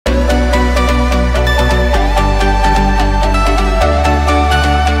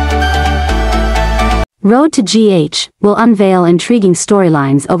Road to GH will unveil intriguing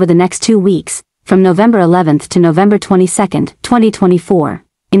storylines over the next 2 weeks, from November 11th to November 22nd, 2024.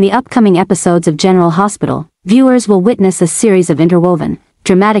 In the upcoming episodes of General Hospital, viewers will witness a series of interwoven,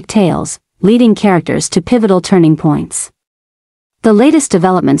 dramatic tales, leading characters to pivotal turning points. The latest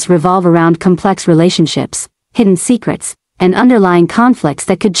developments revolve around complex relationships, hidden secrets, and underlying conflicts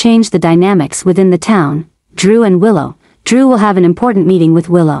that could change the dynamics within the town. Drew and Willow. Drew will have an important meeting with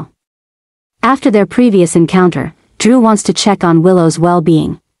Willow. After their previous encounter, Drew wants to check on Willow's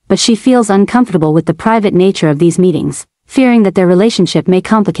well-being, but she feels uncomfortable with the private nature of these meetings, fearing that their relationship may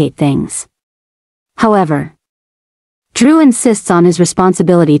complicate things. However, Drew insists on his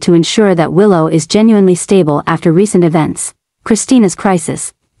responsibility to ensure that Willow is genuinely stable after recent events. Christina's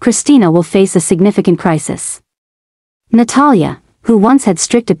crisis. Christina will face a significant crisis. Natalia, who once had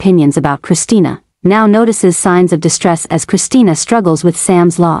strict opinions about Christina, now notices signs of distress as Christina struggles with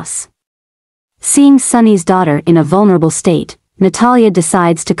Sam's loss. Seeing Sunny's daughter in a vulnerable state, Natalia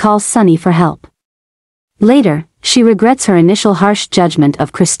decides to call Sunny for help. Later, she regrets her initial harsh judgment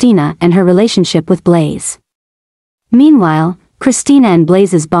of Christina and her relationship with Blaze. Meanwhile, Christina and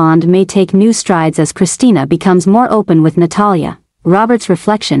Blaze's bond may take new strides as Christina becomes more open with Natalia. Robert's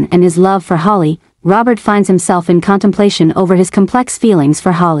reflection and his love for Holly. Robert finds himself in contemplation over his complex feelings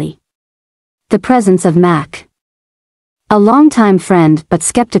for Holly. The presence of Mac, a longtime friend but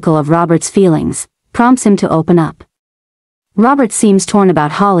skeptical of Robert's feelings, prompts him to open up. Robert seems torn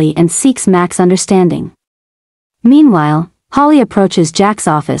about Holly and seeks Mac's understanding. Meanwhile, Holly approaches Jack's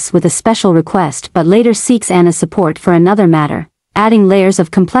office with a special request but later seeks Anna's support for another matter, adding layers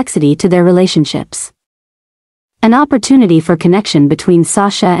of complexity to their relationships. An opportunity for connection between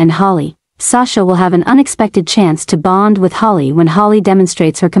Sasha and Holly. Sasha will have an unexpected chance to bond with Holly when Holly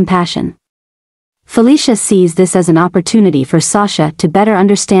demonstrates her compassion. Felicia sees this as an opportunity for Sasha to better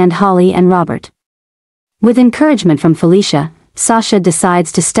understand Holly and Robert. With encouragement from Felicia, Sasha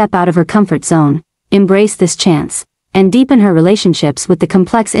decides to step out of her comfort zone, embrace this chance, and deepen her relationships with the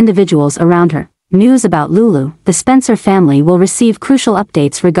complex individuals around her. News about Lulu. The Spencer family will receive crucial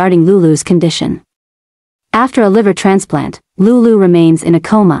updates regarding Lulu's condition. After a liver transplant, Lulu remains in a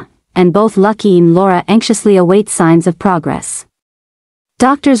coma, and both Lucky and Laura anxiously await signs of progress.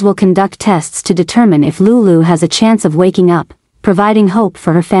 Doctors will conduct tests to determine if Lulu has a chance of waking up, providing hope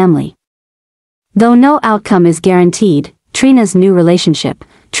for her family. Though no outcome is guaranteed, Trina's new relationship.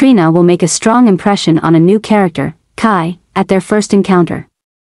 Trina will make a strong impression on a new character, Kai, at their first encounter.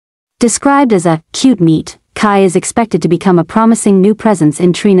 Described as a cute meet, Kai is expected to become a promising new presence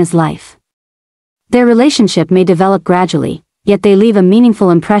in Trina's life. Their relationship may develop gradually, yet they leave a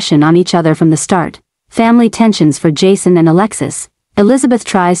meaningful impression on each other from the start. Family tensions for Jason and Alexis. Elizabeth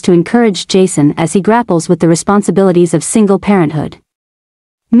tries to encourage Jason as he grapples with the responsibilities of single parenthood.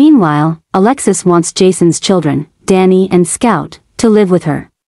 Meanwhile, Alexis wants Jason's children, Danny and Scout, to live with her.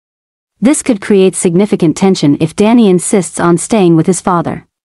 This could create significant tension if Danny insists on staying with his father.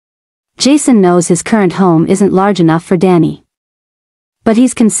 Jason knows his current home isn't large enough for Danny, but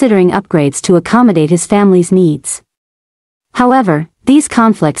he's considering upgrades to accommodate his family's needs. However, these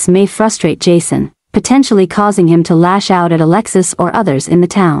conflicts may frustrate Jason, potentially causing him to lash out at Alexis or others in the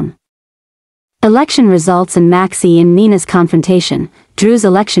town. Election results and Maxie and Nina's confrontation. Drew's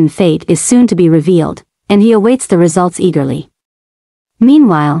election fate is soon to be revealed, and he awaits the results eagerly.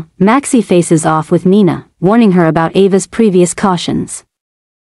 Meanwhile, Maxie faces off with Nina, warning her about Ava's previous cautions.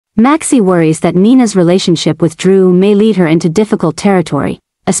 Maxie worries that Nina's relationship with Drew may lead her into difficult territory,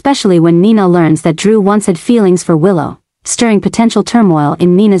 especially when Nina learns that Drew once had feelings for Willow, stirring potential turmoil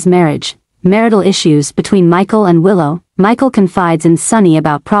in Nina's marriage. Marital issues between Michael and Willow. Michael confides in Sunny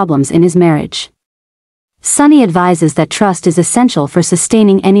about problems in his marriage. Sunny advises that trust is essential for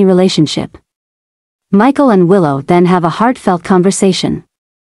sustaining any relationship. Michael and Willow then have a heartfelt conversation.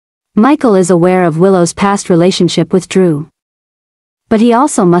 Michael is aware of Willow's past relationship with Drew, but he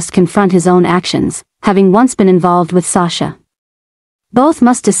also must confront his own actions, having once been involved with Sasha. Both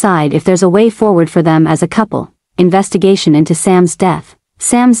must decide if there's a way forward for them as a couple. Investigation into Sam's death.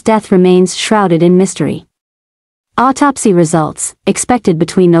 Sam's death remains shrouded in mystery. Autopsy results, expected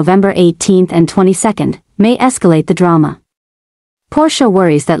between November 18th and 22nd, may escalate the drama. Portia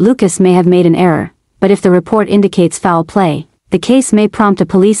worries that Lucas may have made an error, but if the report indicates foul play, the case may prompt a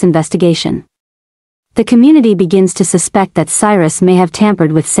police investigation. The community begins to suspect that Cyrus may have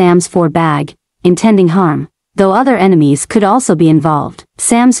tampered with Sam's bag, intending harm, though other enemies could also be involved.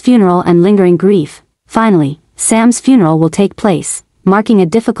 Sam's funeral and lingering grief. Finally, Sam's funeral will take place, marking a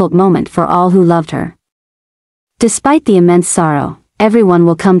difficult moment for all who loved her. Despite the immense sorrow, everyone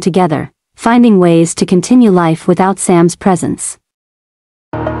will come together, finding ways to continue life without Sam's presence.